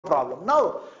problem.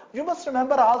 Now, you must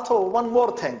remember also one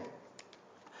more thing.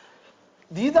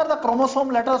 These are the chromosome,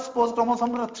 let us suppose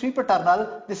chromosome number 3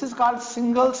 paternal. This is called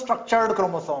single structured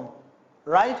chromosome,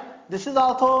 right? This is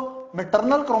also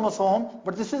maternal chromosome,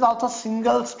 but this is also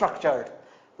single structured.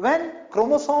 When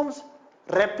chromosomes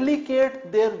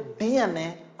replicate their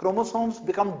DNA, chromosomes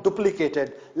become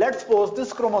duplicated. Let's suppose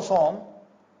this chromosome,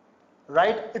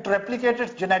 right, it replicates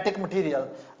its genetic material.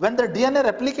 When the DNA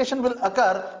replication will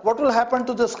occur, what will happen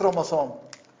to this chromosome?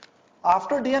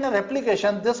 After DNA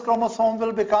replication, this chromosome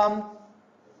will become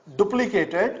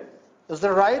duplicated. Is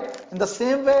that right? In the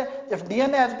same way, if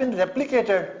DNA has been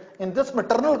replicated in this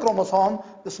maternal chromosome,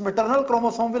 this maternal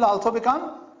chromosome will also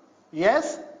become,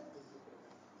 yes,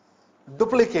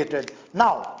 duplicated.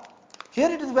 Now, here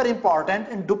it is very important,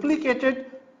 in duplicated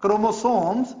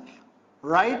chromosomes,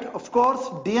 right, of course,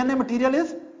 DNA material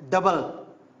is double.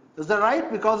 Is that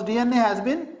right? Because DNA has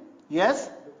been, yes,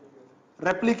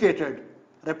 replicated.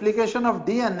 Replication of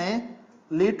DNA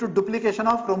lead to duplication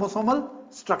of chromosomal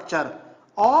structure.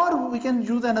 Or we can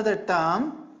use another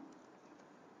term.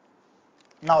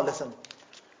 Now listen.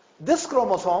 This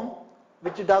chromosome,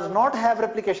 which does not have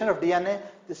replication of DNA,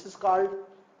 this is called,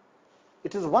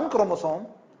 it is one chromosome,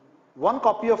 one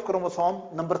copy of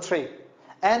chromosome number 3,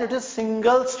 and it is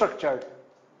single structured.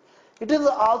 It is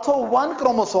also one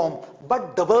chromosome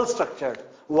but double structured.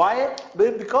 Why?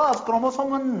 Because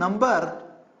chromosome number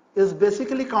is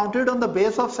basically counted on the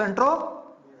base of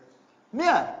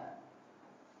centromere.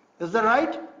 Is that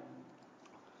right?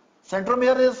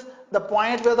 Centromere is the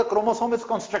point where the chromosome is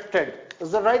constructed.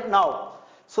 Is that right? Now,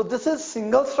 so this is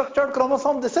single structured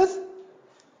chromosome, this is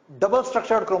double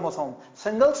structured chromosome.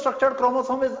 Single structured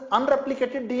chromosome is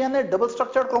unreplicated DNA, double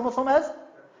structured chromosome has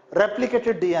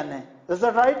replicated DNA. Is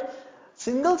that right?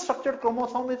 Single structured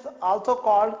chromosome is also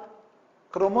called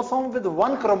chromosome with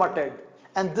one chromatid,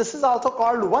 and this is also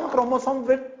called one chromosome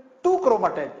with two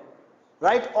chromatid,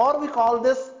 right? Or we call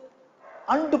this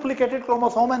unduplicated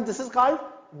chromosome, and this is called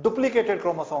duplicated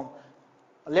chromosome.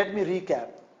 Let me recap.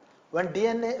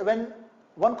 When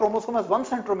one chromosome has one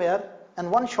centromere and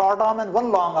one short arm and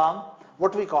one long arm,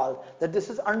 what we call that? This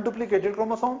is unduplicated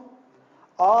chromosome,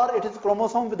 or it is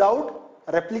chromosome without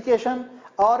replication,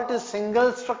 or it is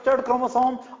single structured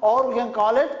chromosome, or we can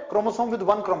call it chromosome with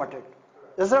one chromatid.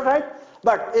 Is that right?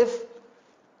 But if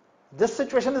this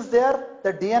situation is there,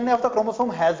 the DNA of the chromosome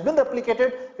has been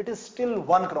replicated, it is still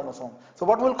one chromosome. So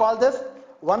what we'll call this?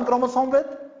 One chromosome with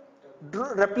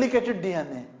replicated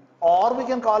DNA, or we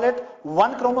can call it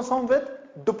one chromosome with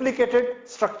duplicated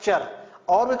structure,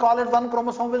 or we call it one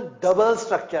chromosome with double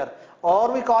structure,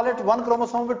 or we call it one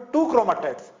chromosome with two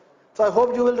chromatids. So I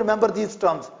hope you will remember these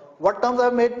terms. What terms I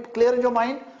have made clear in your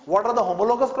mind? What are the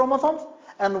homologous chromosomes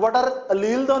and what are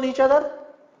alleles on each other?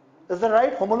 Is that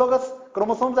right? Homologous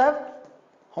chromosomes have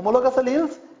homologous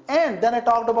alleles, and then I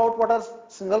talked about what are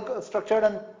single structured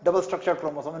and double structured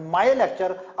chromosome. In my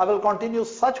lecture, I will continue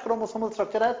such chromosomal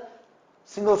structure as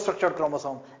single structured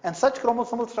chromosome, and such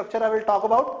chromosomal structure I will talk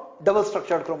about double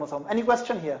structured chromosome. Any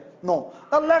question here? No.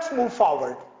 Now let's move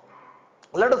forward.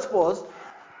 Let us suppose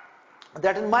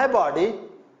that in my body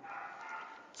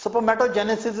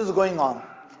spermatogenesis is going on,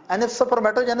 and if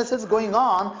spermatogenesis is going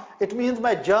on, it means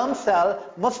my germ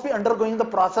cell must be undergoing the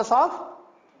process of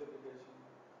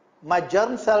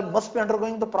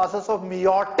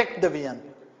meiotic division.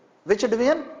 Which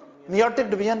division?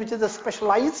 Meiotic division, which is a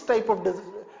specialized type of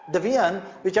division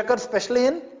which occurs especially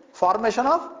in formation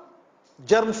of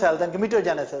germ cells and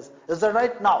gametogenesis. Is that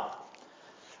right? Now,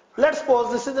 let's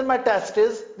suppose this is in my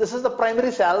testis. This is the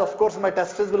primary cell. Of course, my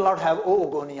testis will not have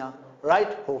oogonia,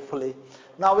 right? Hopefully.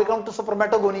 Now we come to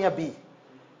spermatogonia B.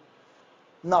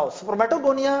 Now,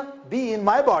 spermatogonia B in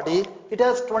my body, it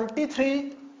has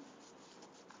 23.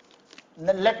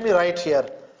 Let me write here.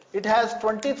 It has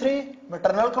 23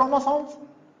 maternal chromosomes.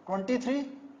 23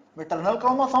 maternal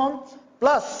chromosomes,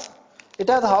 plus it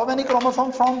has how many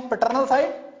chromosomes from paternal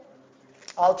side?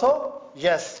 Also,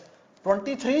 yes,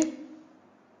 23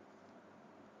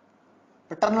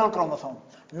 paternal chromosome.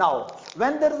 Now,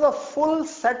 when there is a full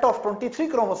set of 23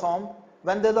 chromosomes,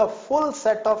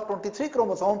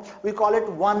 we call it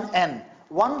 1n,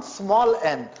 one small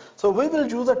n. So we will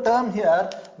use a term here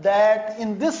that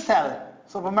in this cell,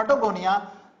 so spermatogonia,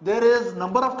 there is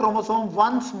number of chromosomes,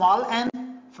 one small n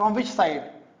from which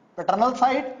side? Paternal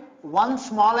side, one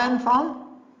small n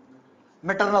from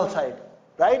maternal side,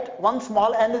 right? One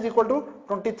small n is equal to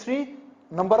 23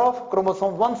 number of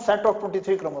chromosomes, one set of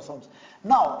 23 chromosomes.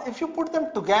 Now, if you put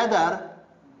them together,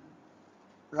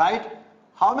 right,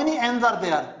 how many n's are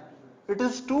there? It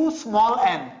is 2 small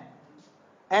n.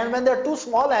 And when there are 2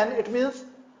 small n, it means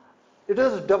it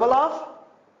is double of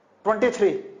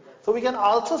 23. So we can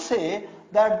also say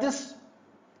that this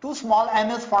 2 small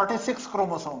n is 46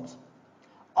 chromosomes.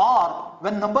 Or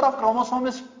when number of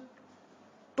chromosomes is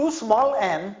 2 small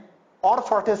n or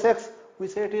 46, we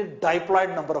say it is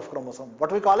diploid number of chromosomes.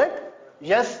 What we call it?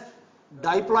 Yes,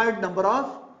 diploid number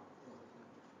of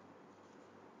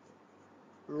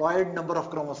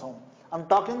chromosomes. I'm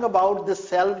talking about this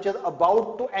cell which is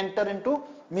about to enter into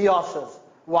meiosis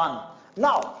 1.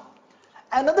 Now,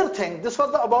 another thing, this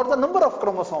was about the number of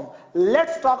chromosomes.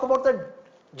 Let's talk about the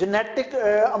genetic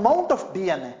amount of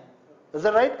DNA. Is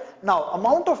that right? Now,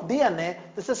 amount of DNA,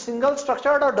 this is single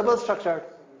structured or double structured?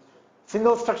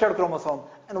 Single structured chromosome.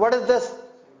 And what is this?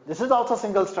 This is also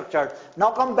single structured.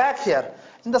 Now come back here.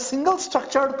 In the single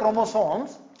structured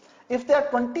chromosomes, if there are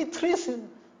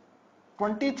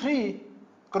 23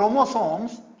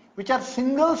 chromosomes which are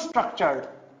single structured,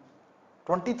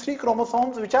 23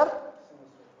 chromosomes which are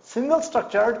single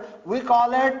structured, we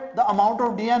call it the amount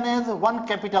of DNA is 1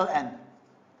 capital N.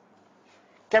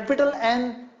 Capital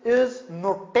N is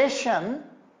notation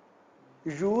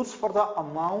used for the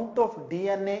amount of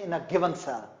DNA in a given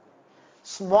cell.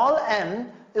 Small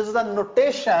n is the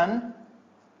notation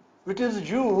which is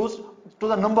used to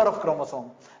the number of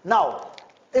chromosomes. Now,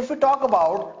 if we talk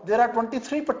about there are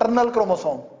 23 paternal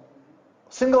chromosomes,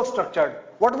 single structured,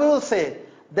 what we will say?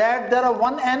 That there are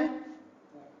 1n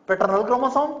paternal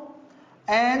chromosome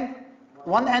and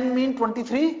 1n mean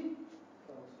 23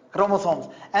 chromosomes.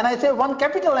 And I say 1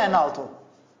 capital N also,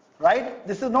 right?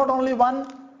 This is not only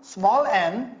 1 small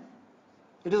n,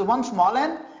 it is 1 small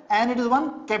n and it is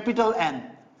 1 capital N.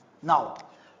 Now,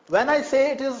 when I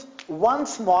say it is 1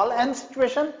 small n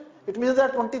situation, it means there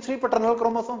are 23 paternal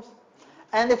chromosomes.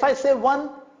 And if I say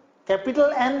 1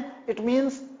 capital N, it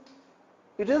means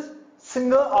it is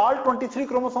single, all 23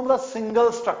 chromosomes are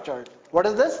single structured. What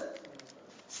is this?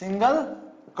 Single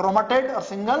chromatid or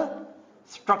single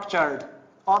structured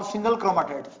or single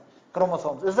chromatids,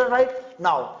 chromosomes. Is that right?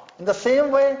 Now, in the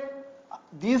same way,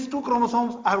 these 2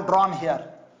 chromosomes I have drawn here,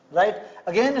 right?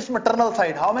 Again, it's maternal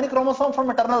side. How many chromosomes from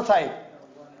maternal side?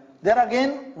 There are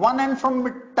again 1n from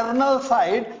maternal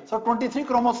side, so 23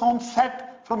 chromosomes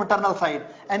set from maternal side.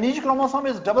 And each chromosome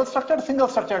is double structured, single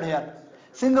structured here.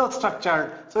 Single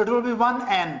structured, so it will be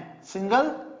 1n,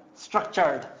 single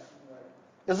structured.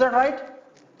 Is that right?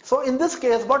 So in this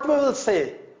case, what we will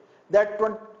say? That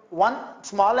 1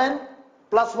 small n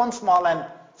plus 1 small n.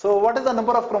 So what is the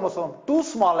number of chromosomes? 2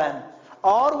 small n.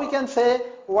 Or we can say,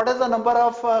 what is the number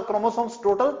of chromosomes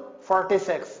total?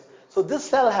 46. So this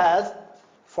cell has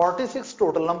 46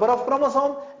 total number of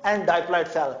chromosomes and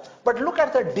diploid cell. But look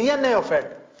at the DNA of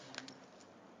it.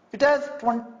 It has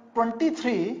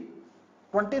 23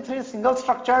 single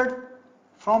structured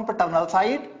from paternal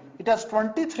side. It has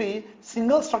 23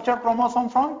 single structured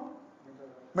chromosomes from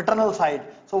maternal side.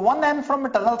 So 1n from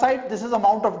maternal side, this is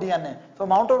amount of DNA. So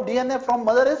amount of DNA from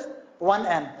mother is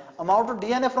 1n. Amount of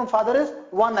DNA from father is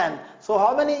 1n. So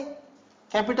how many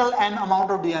capital N amount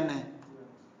of DNA?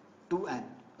 2n.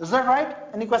 Is that right?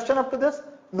 Any question up to this?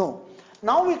 No.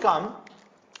 Now we come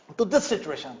to this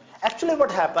situation. Actually what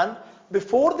happened,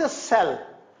 before this cell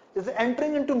is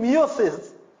entering into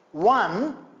meiosis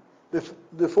 1,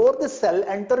 before this cell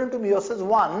enter into meiosis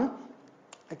 1,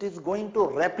 it is going to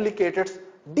replicate its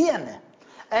DNA.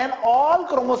 And all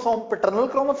chromosome, paternal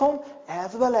chromosome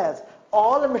as well as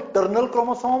all maternal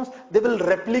chromosomes, they will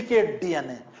replicate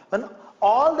DNA. When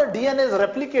all the DNA is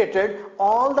replicated,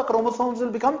 all the chromosomes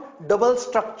will become double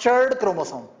structured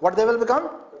chromosome. What they will become?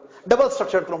 Double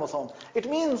structured chromosome. It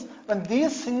means when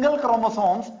these single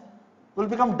chromosomes will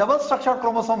become double structured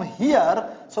chromosome here,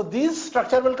 so these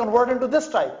structure will convert into this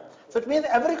type. So it means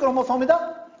every chromosome is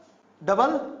a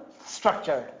double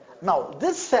structured. Now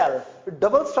this cell with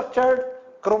double structured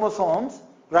chromosomes,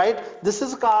 right? This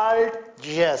is called,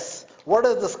 yes. What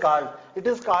is this called? It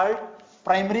is called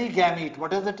primary gamete.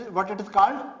 What is it? What it is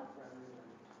called?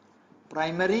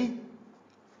 Primary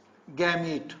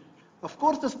gamete. Of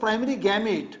course, this primary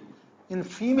gamete in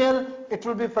female it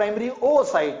will be primary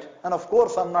oocyte, and of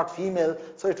course I'm not female,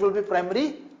 so it will be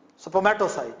primary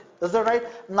spermatocyte. Is that right?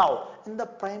 Now, in the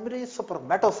primary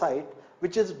spermatocyte,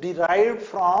 which is derived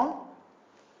from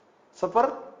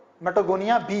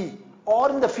spermatogonia B,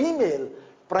 or in the female,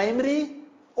 primary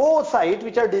oocyte,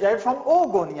 which are derived from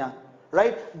oogonia,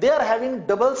 right? They are having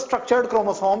double structured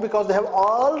chromosome because they have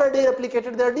already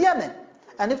replicated their DNA.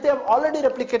 And if they have already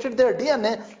replicated their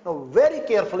DNA, now very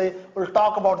carefully we'll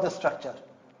talk about this structure,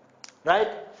 right?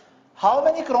 How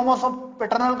many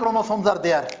paternal chromosomes are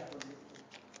there?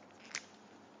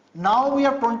 Now we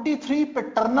have 23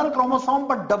 paternal chromosomes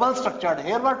but double structured.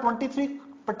 Here we are 23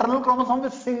 paternal chromosomes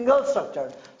with single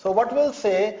structured. So what we'll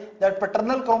say that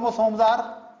paternal chromosomes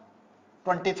are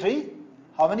 23.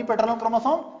 How many paternal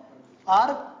chromosomes?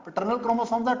 Our paternal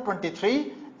chromosomes are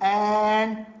 23.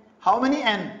 And how many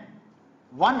n?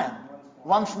 1 n.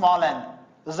 1 small n.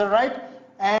 Is that right?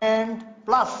 And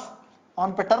plus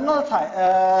on maternal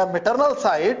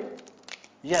side,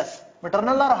 yes,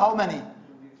 maternal are how many?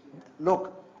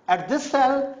 Look, at this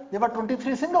cell there were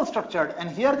 23 single structured, and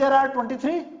here there are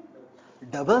 23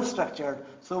 double structured.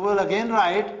 So we'll again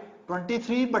write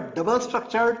 23 but double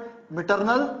structured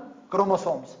maternal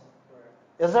chromosomes.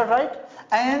 Is that right?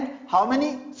 And how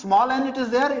many small n it is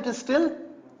there? It is still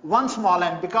 1 small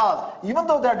n, because even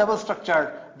though they are double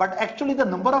structured, but actually the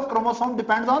number of chromosomes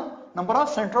depends on number of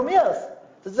centromeres.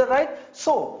 Is that right?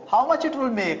 So how much it will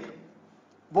make?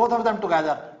 Both of them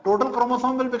together. Total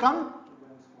chromosome will become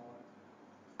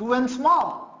 2n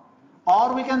small.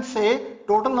 Or we can say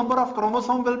total number of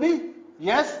chromosome will be,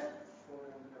 yes?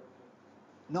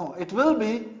 No, it will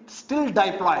be still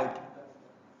diploid.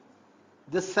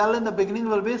 This cell in the beginning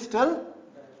will be still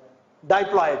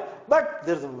diploid. But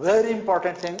there's a very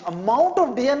important thing. Amount of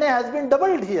DNA has been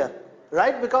doubled here.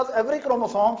 Right? Because every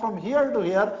chromosome from here to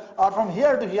here or from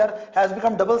here to here has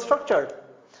become double structured.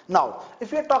 Now,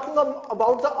 if we are talking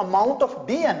about the amount of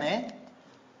DNA,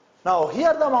 now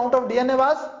here the amount of DNA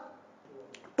was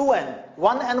 2n.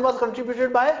 1n was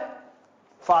contributed by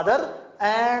father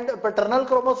and paternal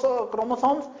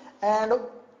chromosomes, and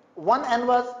 1n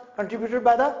was contributed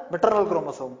by the maternal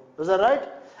chromosome. Is that right?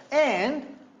 And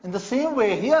in the same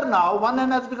way here now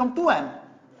 1n has become 2n.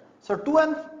 So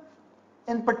 2n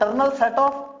in paternal set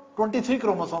of 23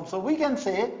 chromosomes. So we can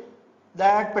say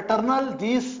that paternal,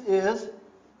 this is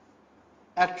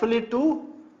actually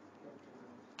 2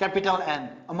 capital N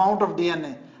amount of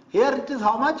DNA. Here it is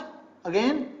how much?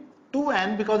 Again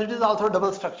 2n, because it is also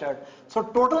double structured. So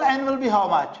total n will be how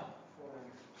much?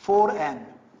 4n.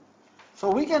 So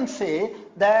we can say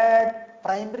that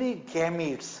primary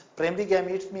gametes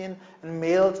mean in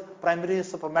males primary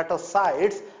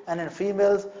spermatocytes and in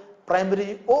females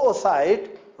primary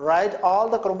oocyte, right? All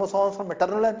the chromosomes from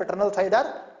maternal and paternal side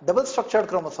are double structured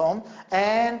chromosome,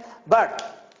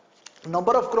 but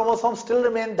number of chromosomes still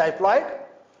remain diploid.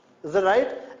 Is that right?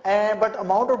 But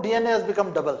amount of DNA has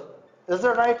become double. Is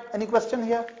that right? Any question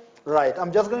here? Right.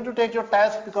 I'm just going to take your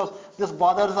test because this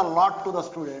bothers a lot to the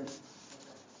students.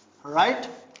 Right?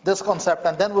 This concept,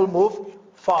 and then we'll move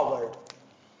forward.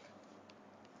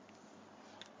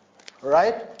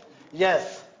 Right?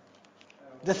 Yes.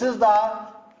 This is the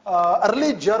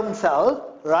early germ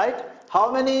cell, right?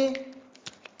 How many?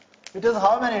 It is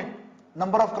how many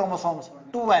number of chromosomes?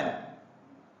 2n.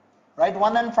 Right?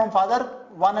 1n from father,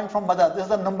 1n from mother. This is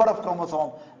the number of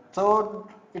chromosomes. So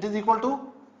it is equal to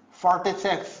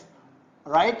 46.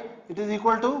 Right? It is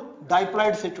equal to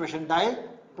diploid situation.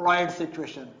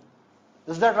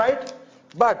 Is that right?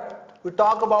 But we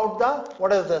talk about the,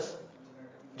 what is this?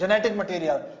 Genetic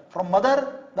material. From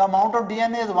mother, the amount of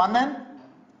DNA is 1n.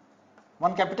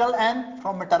 1 capital N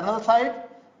from maternal side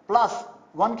plus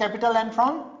 1 capital N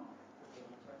from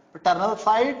paternal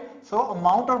side. So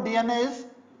amount of DNA is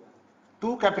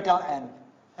 2 capital N.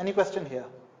 Any question here?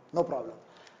 No problem.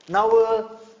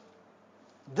 Now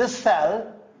this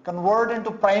cell convert into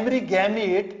primary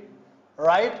gamete,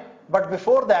 right? But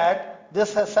before that,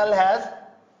 this cell has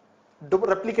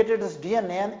replicated its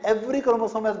DNA and every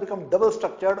chromosome has become double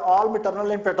structured, all maternal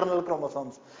and paternal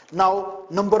chromosomes. Now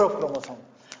number of chromosomes.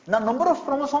 Now number of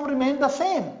chromosomes remain the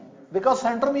same because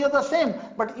centromere is the same,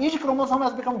 but each chromosome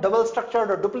has become double structured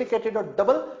or duplicated or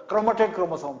double chromatid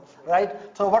chromosome, right?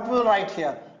 So what we will write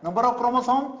here? Number of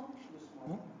chromosome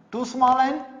 2 small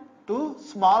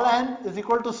n is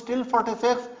equal to still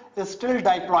 46 is still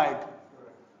diploid.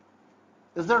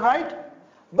 Is that right?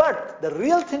 But the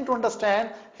real thing to understand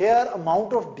here,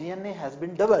 amount of DNA has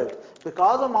been doubled.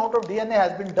 Because amount of DNA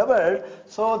has been doubled,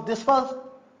 so this was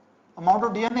amount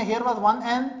of DNA here was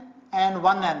 1n and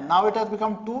 1n. Now it has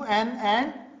become 2n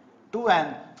and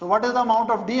 2n. So what is the amount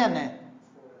of DNA?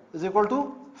 Is equal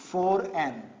to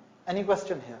 4n. Any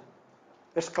question here?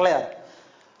 It's clear.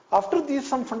 After these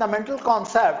some fundamental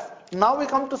concepts, now we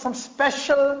come to some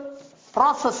special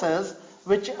processes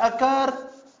which occur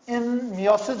in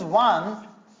meiosis 1.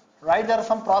 Right, there are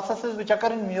some processes which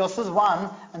occur in meiosis 1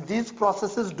 and these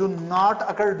processes do not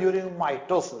occur during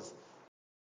mitosis.